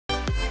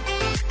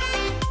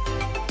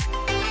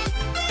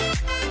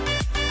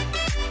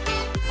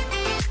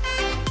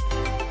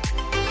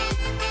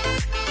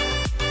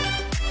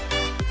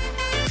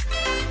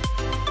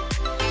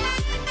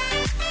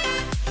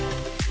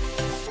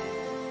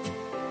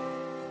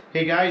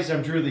Hey guys,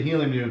 I'm Drew the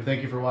Helium Noob.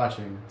 Thank you for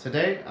watching.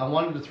 Today, I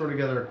wanted to throw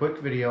together a quick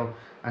video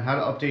on how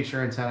to update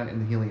your antenna in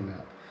the Helium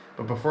app.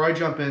 But before I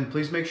jump in,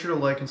 please make sure to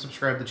like and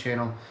subscribe to the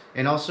channel.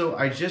 And also,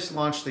 I just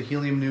launched the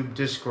Helium Noob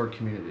Discord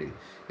community.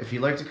 If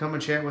you'd like to come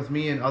and chat with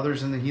me and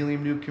others in the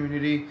Helium Noob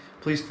community,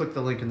 please click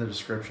the link in the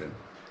description.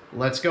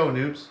 Let's go,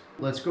 noobs.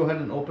 Let's go ahead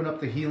and open up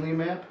the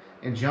Helium app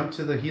and jump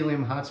to the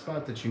Helium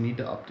hotspot that you need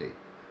to update.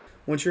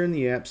 Once you're in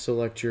the app,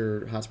 select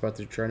your hotspot that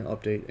you're trying to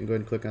update and go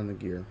ahead and click on the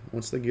gear.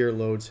 Once the gear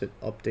loads, hit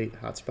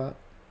Update Hotspot.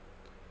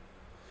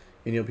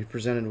 And you'll be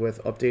presented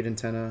with Update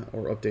Antenna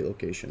or Update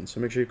Location. So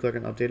make sure you click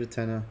on Update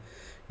Antenna.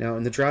 Now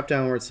in the drop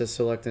down where it says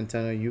Select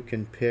Antenna, you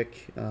can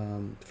pick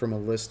from a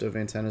list of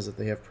antennas that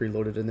they have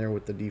preloaded in there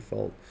with the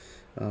default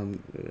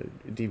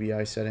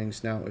dBi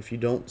settings. Now if you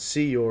don't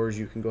see yours,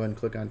 you can go ahead and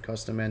click on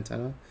Custom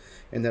Antenna,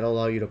 and that'll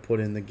allow you to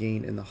put in the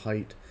gain and the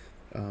height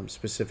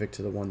specific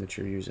to the one that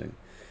you're using.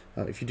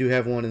 If you do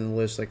have one in the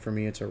list, like for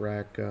me, it's a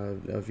rack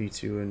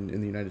V2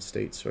 in the United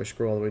States. So I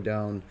scroll all the way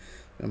down.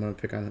 I'm going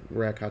to pick on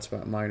rack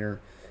hotspot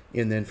minor.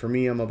 And then for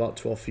me, I'm about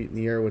 12 feet in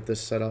the air with this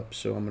setup.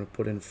 So I'm going to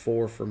put in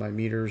 4 for my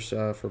meters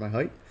for my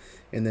height,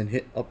 and then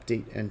hit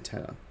Update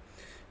Antenna.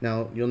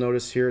 Now you'll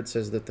notice here it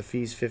says that the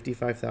fee's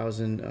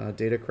 55,000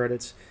 data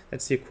credits.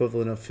 That's the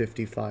equivalent of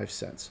 55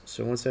 cents.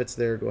 So once that's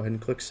there, go ahead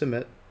and click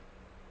Submit.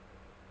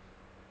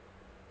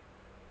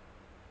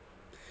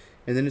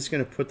 And then it's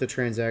going to put the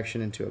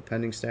transaction into a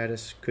pending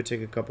status. Could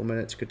take a couple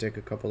minutes, could take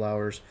a couple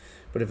hours,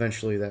 but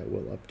eventually that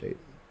will update.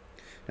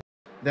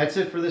 That's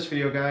it for this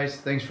video, guys.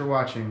 Thanks for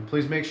watching.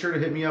 Please make sure to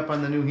hit me up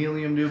on the new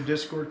Helium Noob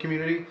Discord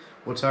community.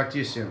 We'll talk to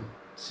you soon.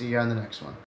 See you on the next one.